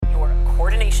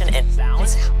and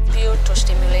It's helped you to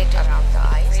stimulate around the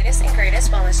eyes. Latest and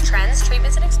greatest wellness trends,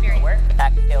 treatments, and experience.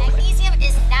 Magnesium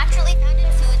is naturally found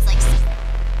in foods like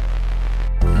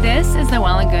This is the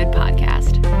Well and Good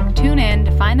podcast. Tune in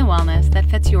to find the wellness that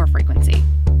fits your frequency.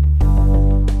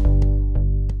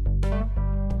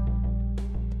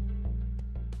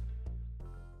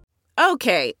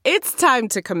 Okay, it's time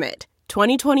to commit.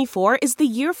 2024 is the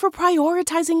year for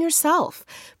prioritizing yourself.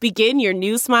 Begin your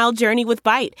new smile journey with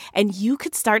Byte, and you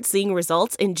could start seeing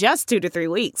results in just 2 to 3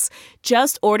 weeks.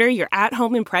 Just order your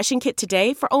at-home impression kit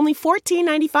today for only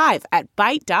 $14.95 at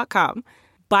Byte.com.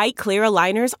 Byte Clear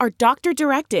aligners are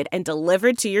doctor-directed and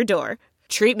delivered to your door.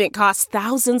 Treatment costs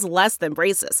thousands less than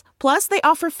braces. Plus, they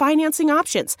offer financing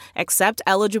options, accept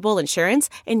eligible insurance,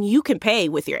 and you can pay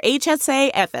with your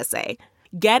HSA FSA.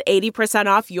 Get 80%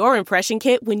 off your impression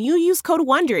kit when you use code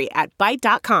WONDERY at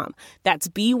Byte.com. That's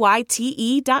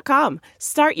BYTE.com.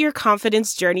 Start your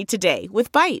confidence journey today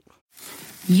with Byte.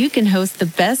 You can host the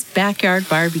best backyard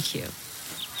barbecue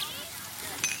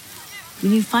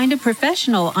when you find a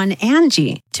professional on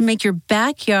Angie to make your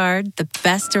backyard the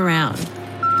best around.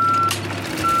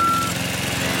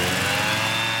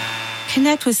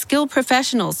 Connect with skilled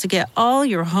professionals to get all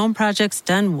your home projects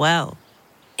done well.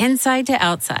 Inside to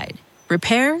outside.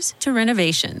 Repairs to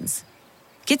renovations.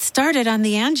 Get started on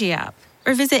the Angie app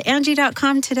or visit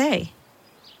Angie.com today.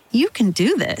 You can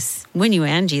do this when you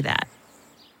Angie that.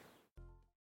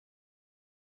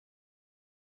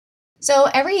 So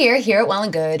every year here at Well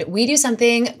and Good, we do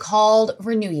something called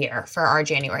Renew Year for our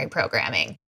January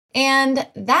programming. And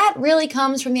that really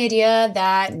comes from the idea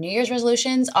that New Year's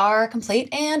resolutions are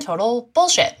complete and total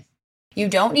bullshit. You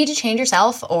don't need to change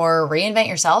yourself or reinvent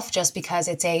yourself just because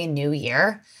it's a new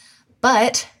year.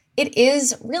 But it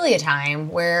is really a time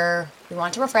where we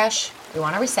want to refresh, we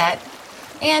want to reset,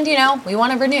 and, we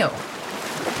want to renew.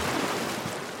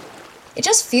 It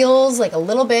just feels like a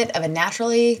little bit of a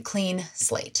naturally clean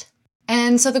slate.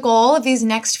 And so the goal of these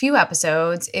next few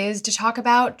episodes is to talk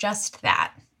about just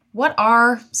that. What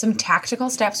are some tactical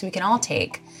steps we can all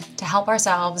take to help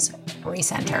ourselves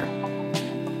recenter?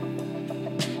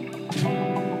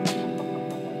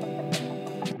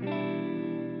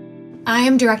 I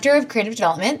am Director of Creative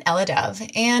Development, Ella Dove,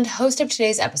 and host of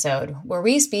today's episode, where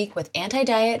we speak with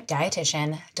anti-diet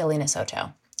dietitian Delina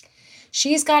Soto.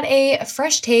 She's got a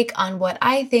fresh take on what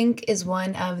I think is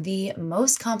one of the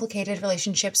most complicated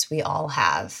relationships we all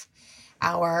have,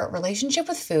 our relationship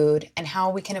with food and how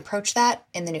we can approach that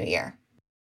in the new year.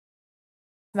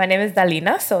 My name is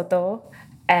Delina Soto,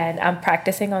 and I'm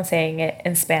practicing on saying it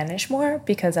in Spanish more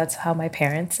because that's how my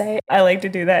parents say it. I like to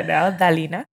do that now,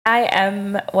 Delina. I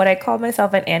am what I call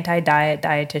myself an anti-diet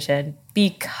dietitian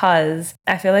because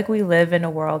I feel like we live in a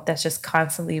world that's just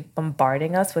constantly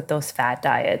bombarding us with those fad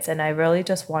diets. And I really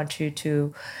just want you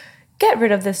to get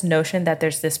rid of this notion that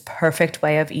there's this perfect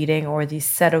way of eating or these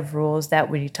set of rules that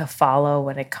we need to follow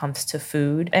when it comes to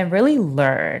food, and really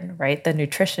learn, right, the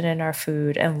nutrition in our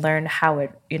food and learn how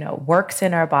it, works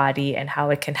in our body and how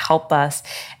it can help us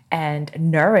and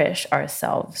nourish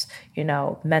ourselves,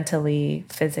 mentally,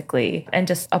 physically, and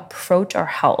just approach our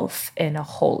health in a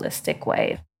holistic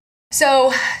way.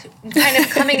 So kind of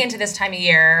coming into this time of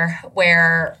year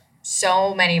where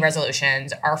so many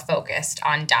resolutions are focused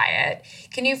on diet,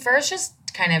 can you first just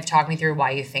kind of talk me through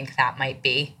why you think that might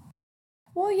be?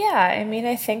 Well, yeah.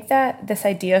 I think that this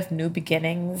idea of new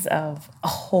beginnings, of a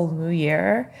whole new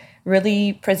year,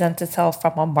 really presents itself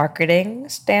from a marketing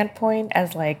standpoint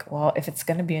as if it's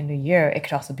going to be a new year, it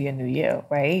could also be a new you,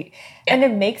 right? Yeah. And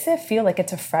it makes it feel like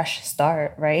it's a fresh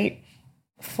start, right?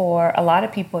 For a lot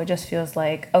of people, it just feels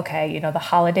like, okay, the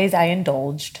holidays I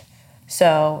indulged.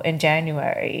 So in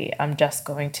January, I'm just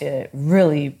going to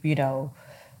really,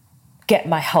 get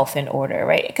my health in order,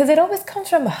 right? Because it always comes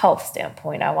from a health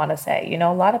standpoint, I want to say.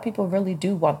 A lot of people really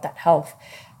do want that health.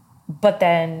 But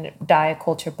then diet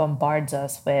culture bombards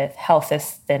us with health is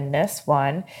thinness,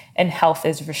 one, and health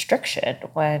is restriction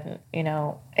when,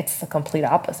 it's the complete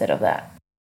opposite of that.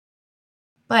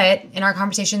 But in our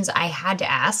conversations, I had to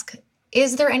ask,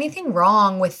 is there anything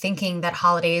wrong with thinking that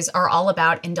holidays are all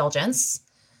about indulgence?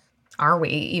 Are we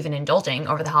even indulging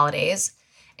over the holidays?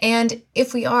 And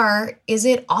if we are, is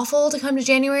it awful to come to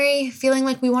January feeling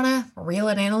like we want to reel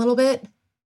it in a little bit?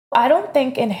 I don't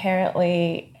think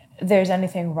inherently there's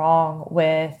anything wrong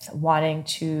with wanting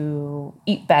to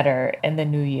eat better in the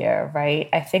new year, right?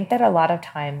 I think that a lot of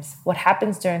times what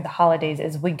happens during the holidays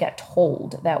is we get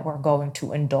told that we're going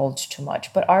to indulge too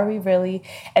much, but are we really?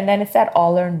 And then it's that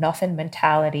all or nothing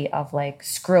mentality of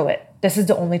screw it. this is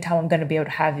the only time I'm going to be able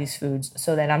to have these foods.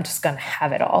 So then I'm just going to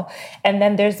have it all. And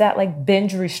then there's that like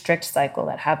binge restrict cycle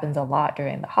that happens a lot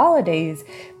during the holidays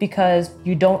because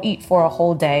you don't eat for a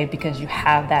whole day because you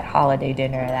have that holiday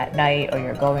dinner that night, or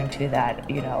you're going to that,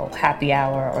 happy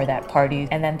hour or that party.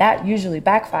 And then that usually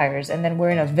backfires. And then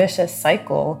we're in a vicious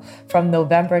cycle from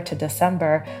November to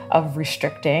December of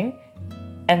restricting.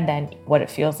 And then what it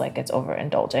feels like it's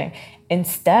overindulging,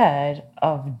 instead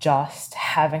of just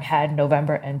having had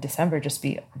November and December just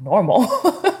be normal,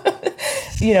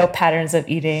 patterns of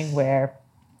eating where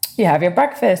you have your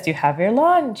breakfast, you have your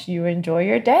lunch, you enjoy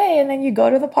your day, and then you go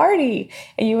to the party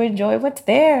and you enjoy what's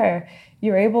there.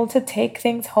 You're able to take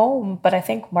things home. But I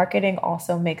think marketing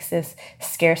also makes this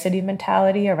scarcity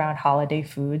mentality around holiday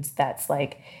foods that's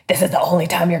like, this is the only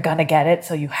time you're gonna get it,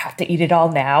 so you have to eat it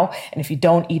all now. And if you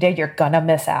don't eat it, you're gonna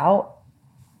miss out.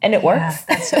 And it works.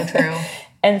 That's so true.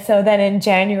 And so then in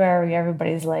January,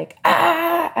 everybody's like,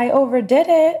 I overdid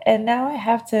it. And now I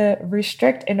have to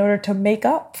restrict in order to make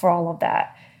up for all of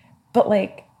that. But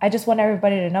like, I just want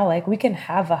everybody to know, like, we can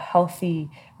have a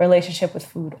healthy relationship with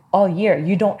food all year.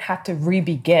 You don't have to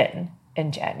re-begin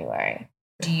in January.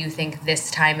 Do you think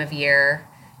this time of year,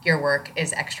 your work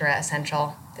is extra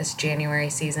essential, this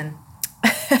January season?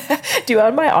 Do you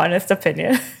want my honest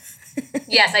opinion?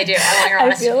 Yes, I do. I want your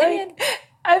honest opinion.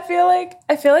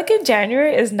 I feel like in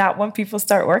January is not when people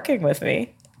start working with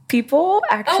me. People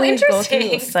actually go through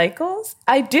those cycles.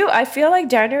 I do. I feel like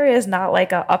January is not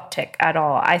like an uptick at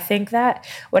all. I think that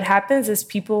what happens is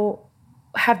people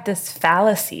have this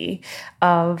fallacy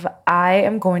of, I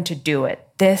am going to do it.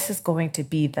 This is going to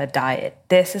be the diet.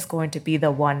 This is going to be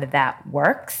the one that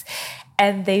works.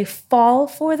 And they fall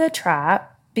for the trap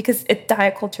because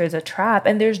diet culture is a trap,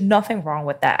 and there's nothing wrong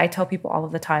with that. I tell people all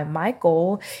of the time, my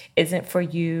goal isn't for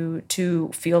you to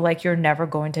feel like you're never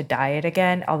going to diet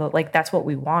again, although like that's what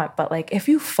we want. But like, if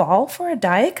you fall for a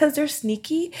diet because they're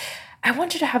sneaky, I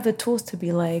want you to have the tools to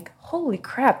be like, holy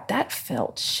crap, that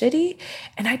felt shitty,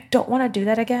 and I don't want to do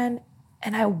that again,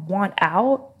 and I want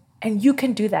out. And you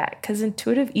can do that because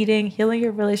intuitive eating, healing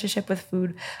your relationship with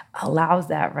food allows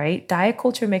that, right? Diet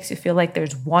culture makes you feel like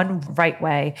there's one right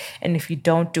way. And if you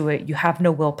don't do it, you have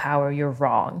no willpower, you're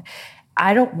wrong.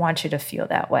 I don't want you to feel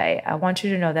that way. I want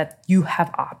you to know that you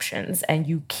have options and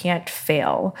you can't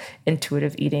fail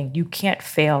intuitive eating. You can't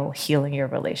fail healing your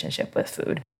relationship with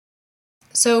food.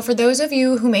 So for those of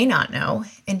you who may not know,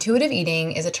 intuitive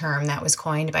eating is a term that was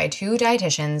coined by two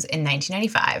dietitians in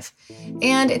 1995.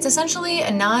 And it's essentially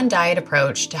a non-diet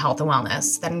approach to health and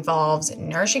wellness that involves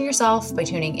nourishing yourself by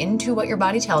tuning into what your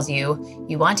body tells you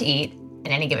want to eat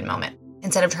at any given moment.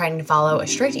 Instead of trying to follow a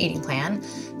strict eating plan,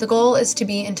 the goal is to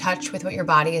be in touch with what your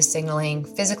body is signaling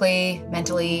physically,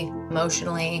 mentally,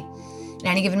 emotionally, in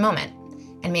any given moment,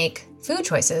 and make food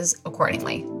choices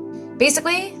accordingly.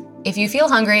 Basically, if you feel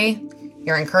hungry,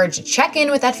 you're encouraged to check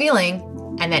in with that feeling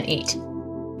and then eat.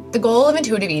 The goal of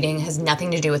intuitive eating has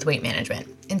nothing to do with weight management.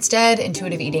 Instead,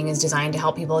 intuitive eating is designed to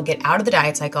help people get out of the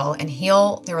diet cycle and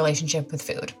heal their relationship with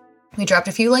food. We dropped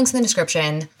a few links in the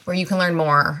description where you can learn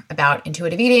more about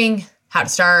intuitive eating, how to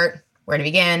start, where to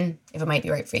begin, if it might be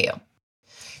right for you.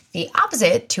 The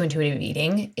opposite to intuitive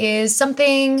eating is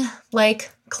something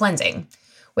like cleansing,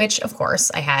 which, of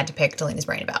course, I had to pick Delina's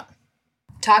brain about.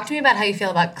 Talk to me about how you feel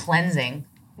about cleansing.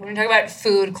 When we talk about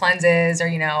food cleanses or,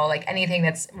 like anything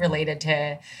that's related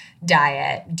to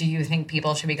diet, do you think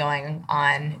people should be going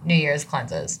on New Year's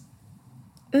cleanses?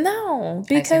 No,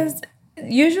 because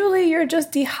usually you're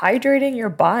just dehydrating your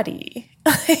body.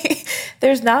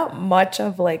 There's not much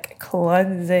of like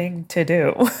cleansing to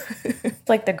do.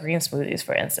 Like the green smoothies,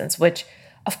 for instance, which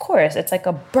of course it's like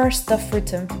a burst of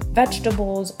fruits and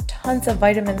vegetables, tons of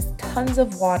vitamins, tons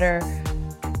of water.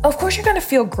 Of course, you're going to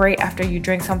feel great after you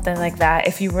drink something like that.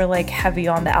 If you were like heavy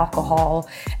on the alcohol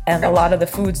and a lot of the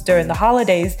foods during the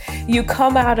holidays, you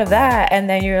come out of that and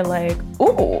then you're like,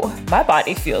 ooh, my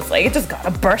body feels like it just got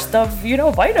a burst of,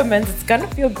 vitamins. It's going to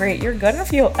feel great. You're going to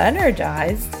feel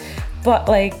energized. But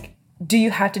like, do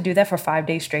you have to do that for 5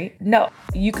 days straight? No,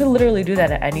 you could literally do that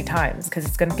at any time because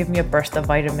it's going to give me a burst of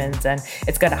vitamins and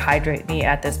it's going to hydrate me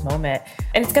at this moment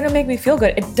and it's going to make me feel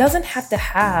good. It doesn't have to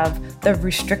have the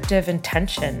restrictive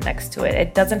intention next to it.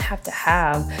 It doesn't have to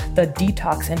have the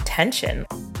detox intention.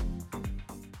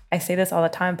 I say this all the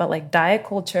time, but like diet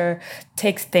culture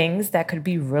takes things that could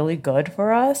be really good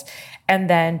for us and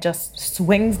then just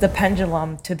swings the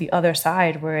pendulum to the other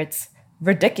side where it's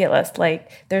ridiculous.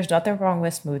 Like there's nothing wrong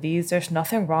with smoothies. There's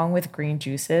nothing wrong with green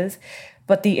juices.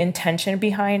 But the intention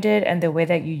behind it and the way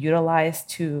that you utilize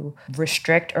to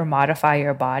restrict or modify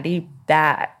your body,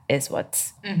 that is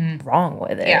what's wrong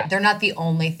with it. Yeah, they're not the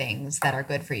only things that are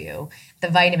good for you. The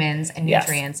vitamins and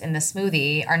nutrients in the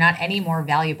smoothie are not any more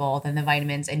valuable than the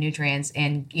vitamins and nutrients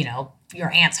in,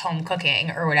 your aunt's home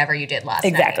cooking or whatever you did last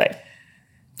night.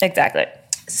 Exactly.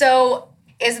 So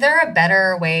is there a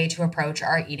better way to approach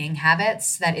our eating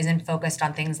habits that isn't focused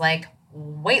on things like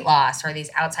weight loss or these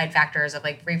outside factors of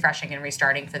like refreshing and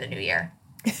restarting for the new year?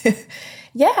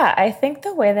 Yeah, I think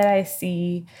the way that I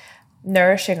see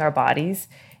nourishing our bodies,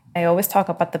 I always talk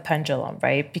about the pendulum,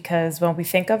 right? Because when we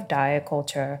think of diet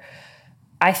culture,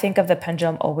 I think of the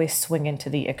pendulum always swinging to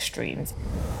the extremes.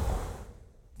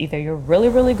 Either you're really,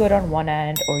 really good on one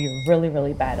end or you're really,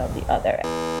 really bad on the other.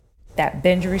 That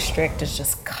binge restrict is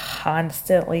just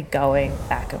constantly going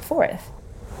back and forth.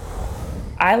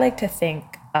 I like to think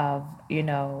of,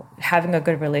 having a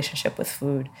good relationship with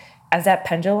food as that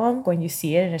pendulum when you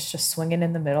see it and it's just swinging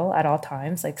in the middle at all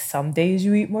times. Like some days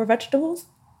you eat more vegetables,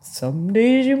 some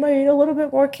days you might eat a little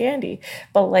bit more candy,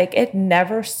 but like it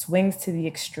never swings to the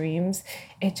extremes.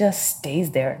 It just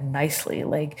stays there nicely.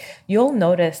 Like you'll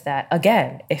notice that,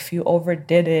 again, if you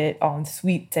overdid it on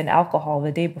sweets and alcohol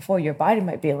the day before, your body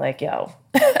might be like, yo,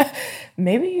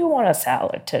 maybe you want a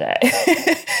salad today.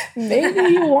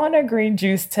 Maybe you want a green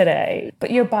juice today. But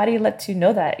your body lets you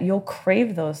know that. You'll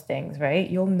crave those things, right?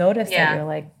 You'll notice that you're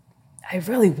like, I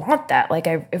really want that. Like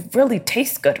it really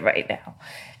tastes good right now.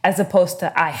 As opposed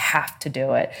to, I have to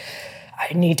do it.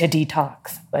 I need to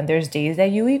detox. And there's days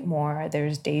that you eat more,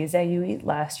 there's days that you eat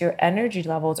less. Your energy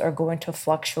levels are going to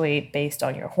fluctuate based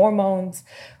on your hormones,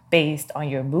 based on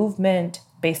your movement,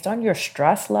 based on your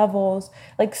stress levels.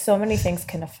 Like so many things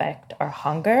can affect our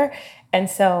hunger. And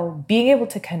so being able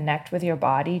to connect with your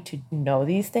body to know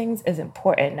these things is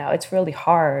important. Now, it's really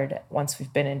hard once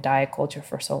we've been in diet culture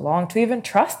for so long to even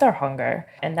trust our hunger.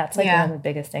 And that's like one of the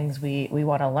biggest things we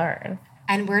want to learn.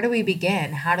 And where do we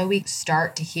begin? How do we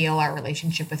start to heal our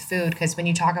relationship with food? Because when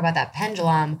you talk about that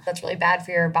pendulum, that's really bad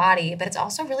for your body, but it's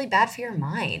also really bad for your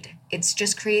mind. It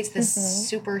just creates this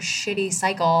super shitty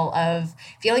cycle of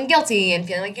feeling guilty and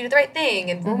feeling like you did the right thing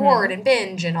and reward and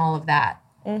binge and all of that.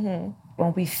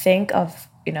 When we think of,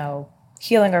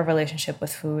 healing our relationship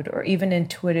with food or even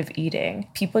intuitive eating,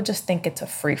 people just think it's a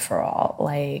free-for-all.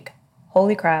 Like,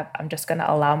 holy crap, I'm just going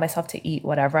to allow myself to eat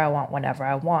whatever I want, whenever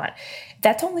I want.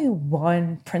 That's only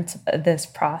one principle of this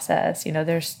process.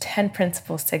 There's 10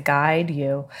 principles to guide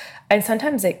you. And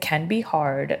sometimes it can be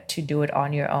hard to do it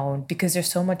on your own because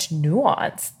there's so much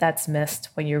nuance that's missed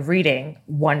when you're reading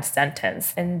one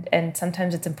sentence. And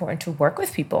sometimes it's important to work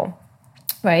with people,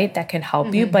 right, that can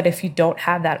help you. But if you don't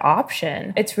have that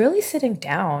option, it's really sitting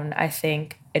down. I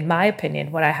think, in my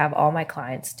opinion, what I have all my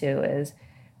clients do is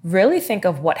really think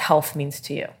of what health means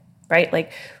to you, right?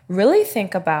 Like really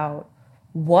think about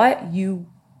what you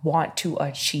want to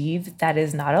achieve that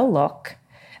is not a look,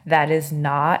 that is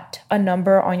not a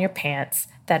number on your pants,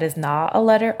 that is not a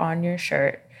letter on your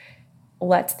shirt.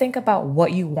 Let's think about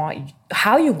what you want,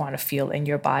 how you want to feel in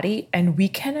your body, and we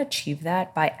can achieve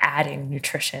that by adding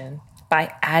nutrition,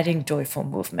 by adding joyful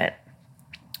movement.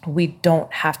 We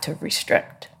don't have to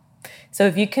restrict. So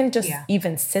if you can just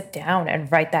even sit down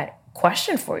and write that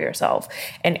question for yourself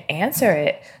and answer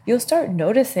it, you'll start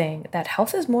noticing that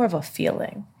health is more of a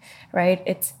feeling, right?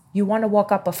 It's you want to walk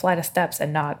up a flight of steps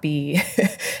and not be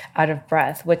out of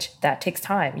breath, which that takes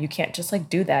time. You can't just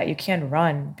do that. You can't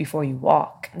run before you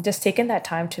walk. Just taking that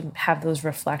time to have those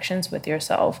reflections with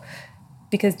yourself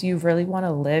because you really want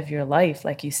to live your life,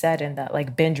 like you said, in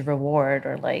that binge reward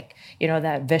or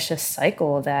that vicious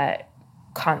cycle that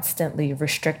constantly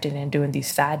restricting and doing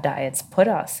these fad diets put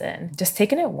us in. Just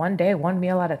taking it one day, one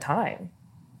meal at a time.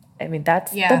 I mean,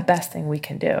 that's the best thing we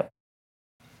can do.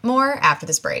 More after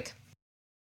this break.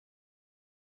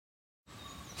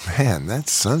 Man, that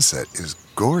sunset is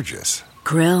gorgeous.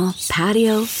 Grill,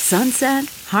 patio, sunset.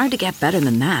 Hard to get better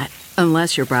than that.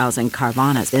 Unless you're browsing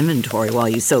Carvana's inventory while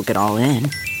you soak it all in.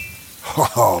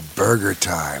 Oh, burger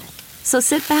time. So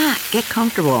sit back, get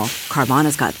comfortable.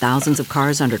 Carvana's got thousands of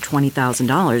cars under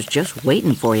 $20,000 just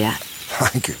waiting for you.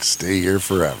 I could stay here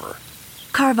forever.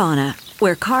 Carvana,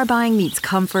 where car buying meets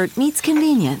comfort, meets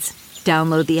convenience.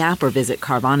 Download the app or visit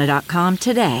Carvana.com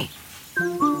today.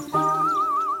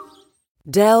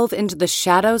 Delve into the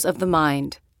shadows of the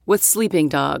mind with Sleeping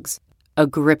Dogs, a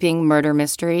gripping murder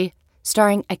mystery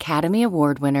starring Academy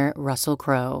Award winner Russell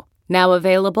Crowe. Now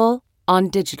available on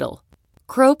digital.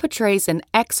 Crowe portrays an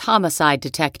ex-homicide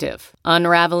detective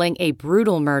unraveling a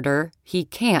brutal murder he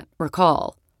can't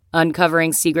recall.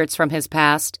 Uncovering secrets from his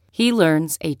past, he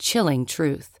learns a chilling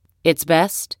truth. It's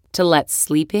best to let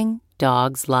sleeping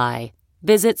dogs lie.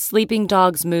 Visit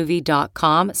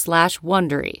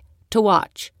sleepingdogsmovie.com/Wondery to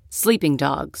watch Sleeping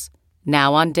Dogs,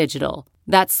 now on digital.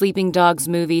 That's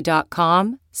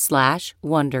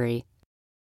sleepingdogsmovie.com/Wondery.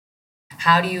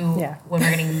 How do you, when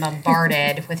we're getting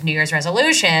bombarded with New Year's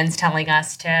resolutions telling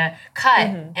us to cut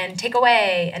and take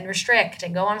away and restrict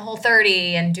and go on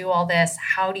Whole30 and do all this,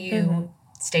 how do you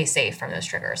stay safe from those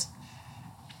triggers?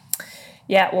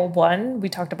 Yeah, well, one, we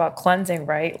talked about cleansing,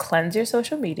 right? Cleanse your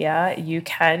social media. You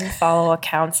can follow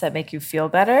accounts that make you feel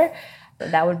better.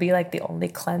 That would be like the only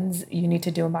cleanse you need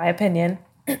to do, in my opinion.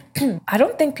 I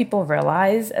don't think people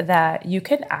realize that you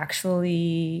can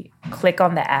actually click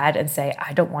on the ad and say,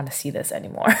 I don't want to see this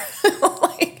anymore.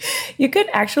 Like, you can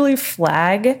actually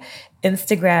flag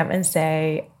Instagram and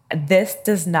say, this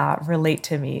does not relate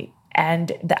to me.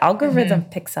 And the algorithm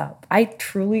picks up. I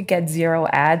truly get 0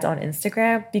 ads on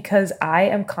Instagram because I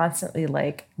am constantly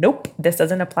like, nope, this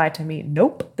doesn't apply to me.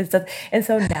 Nope, this does. And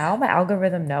so now my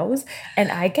algorithm knows and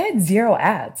I get 0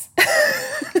 ads.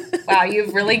 Wow,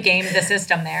 you've really gamed the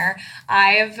system there.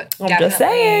 I'm just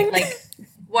saying. Like,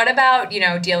 what about,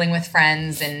 dealing with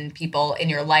friends and people in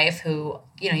your life who,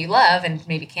 you love and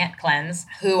maybe can't cleanse,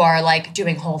 who are like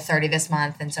doing Whole30 this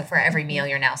month. And so for every meal,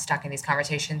 you're now stuck in these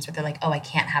conversations where they're like, oh, I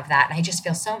can't have that. And I just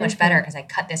feel so much better because I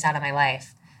cut this out of my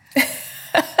life.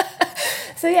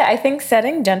 So yeah, I think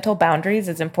setting gentle boundaries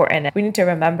is important. We need to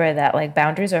remember that like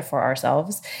boundaries are for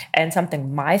ourselves. And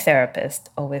something my therapist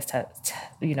always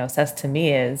says to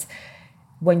me is,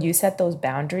 when you set those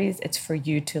boundaries, it's for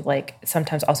you to like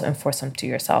sometimes also enforce them to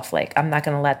yourself. Like, I'm not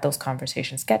going to let those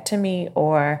conversations get to me,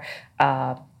 or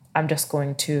I'm just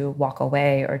going to walk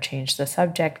away or change the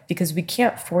subject, because we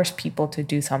can't force people to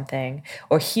do something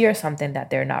or hear something that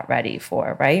they're not ready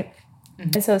for, right?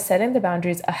 And so setting the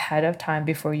boundaries ahead of time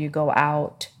before you go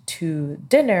out to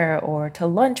dinner or to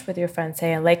lunch with your friends,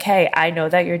 saying like, hey, I know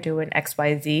that you're doing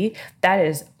XYZ. That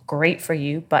is great for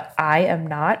you, but I am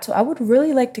not. So I would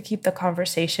really like to keep the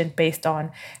conversation based on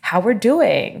how we're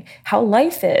doing, how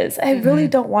life is. I really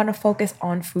don't want to focus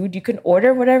on food. You can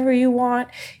order whatever you want.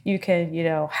 You can,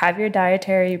 have your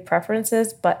dietary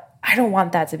preferences, but I don't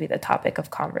want that to be the topic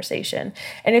of conversation.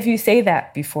 And if you say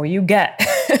that before you get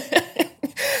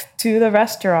to the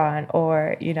restaurant,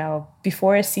 or,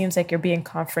 before it seems like you're being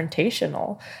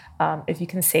confrontational, if you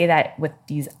can say that with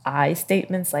these I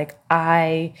statements, like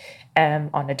I am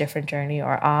on a different journey,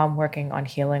 or I'm working on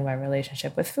healing my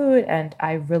relationship with food, and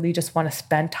I really just want to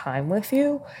spend time with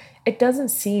you, it doesn't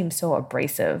seem so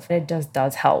abrasive. It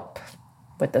does help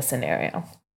with the scenario.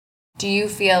 Do you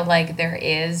feel like there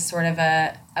is sort of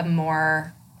a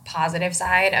more positive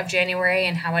side of January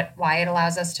and why it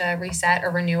allows us to reset or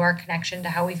renew our connection to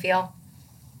how we feel?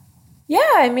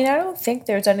 Yeah, I don't think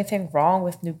there's anything wrong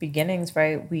with new beginnings,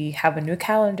 right? We have a new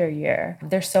calendar year.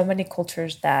 There's so many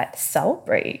cultures that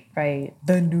celebrate, right,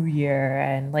 the new year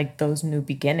and like those new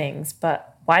beginnings.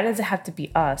 But why does it have to be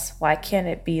us? Why can't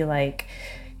it be like,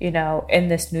 in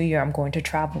this new year, I'm going to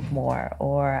travel more,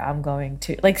 or I'm going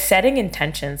to like setting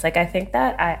intentions. Like, I think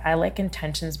that I like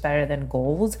intentions better than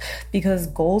goals, because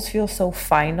goals feel so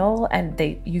final and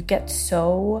you get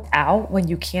so out when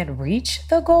you can't reach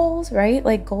the goals, right?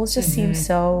 Like goals just seem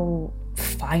so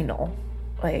final.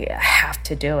 Like, I have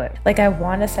to do it. Like, I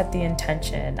want to set the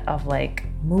intention of like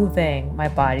moving my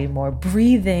body more,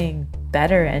 breathing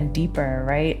better and deeper,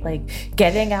 right? Like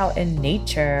getting out in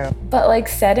nature, but like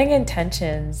setting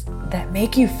intentions that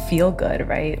make you feel good,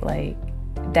 right? Like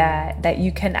that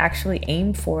you can actually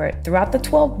aim for it throughout the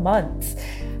 12 months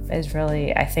is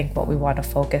really, I think, what we want to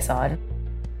focus on.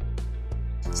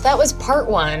 So that was part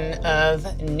 1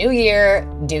 of New Year,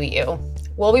 Do You.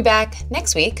 We'll be back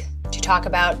next week to talk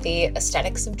about the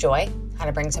aesthetics of joy, how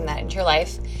to bring some of that into your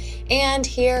life, and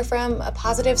hear from a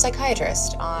positive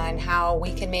psychiatrist on how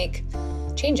we can make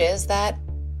changes that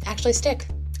actually stick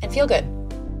and feel good.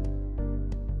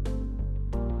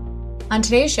 On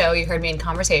today's show, you heard me in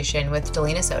conversation with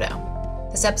Delina Soto.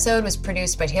 This episode was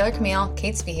produced by Taylor Camille,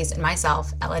 Kate Spies, and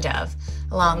myself, Ella Dove,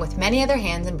 along with many other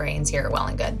hands and brains here at Well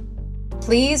and Good.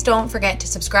 Please don't forget to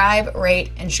subscribe,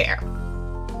 rate, and share.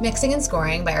 Mixing and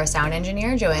scoring by our sound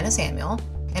engineer, Joanna Samuel,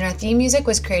 and our theme music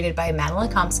was created by Madeline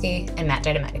Komsky and Matt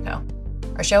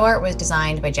DiDomenico. Our show art was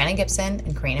designed by Jenna Gibson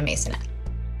and Karina Masonette.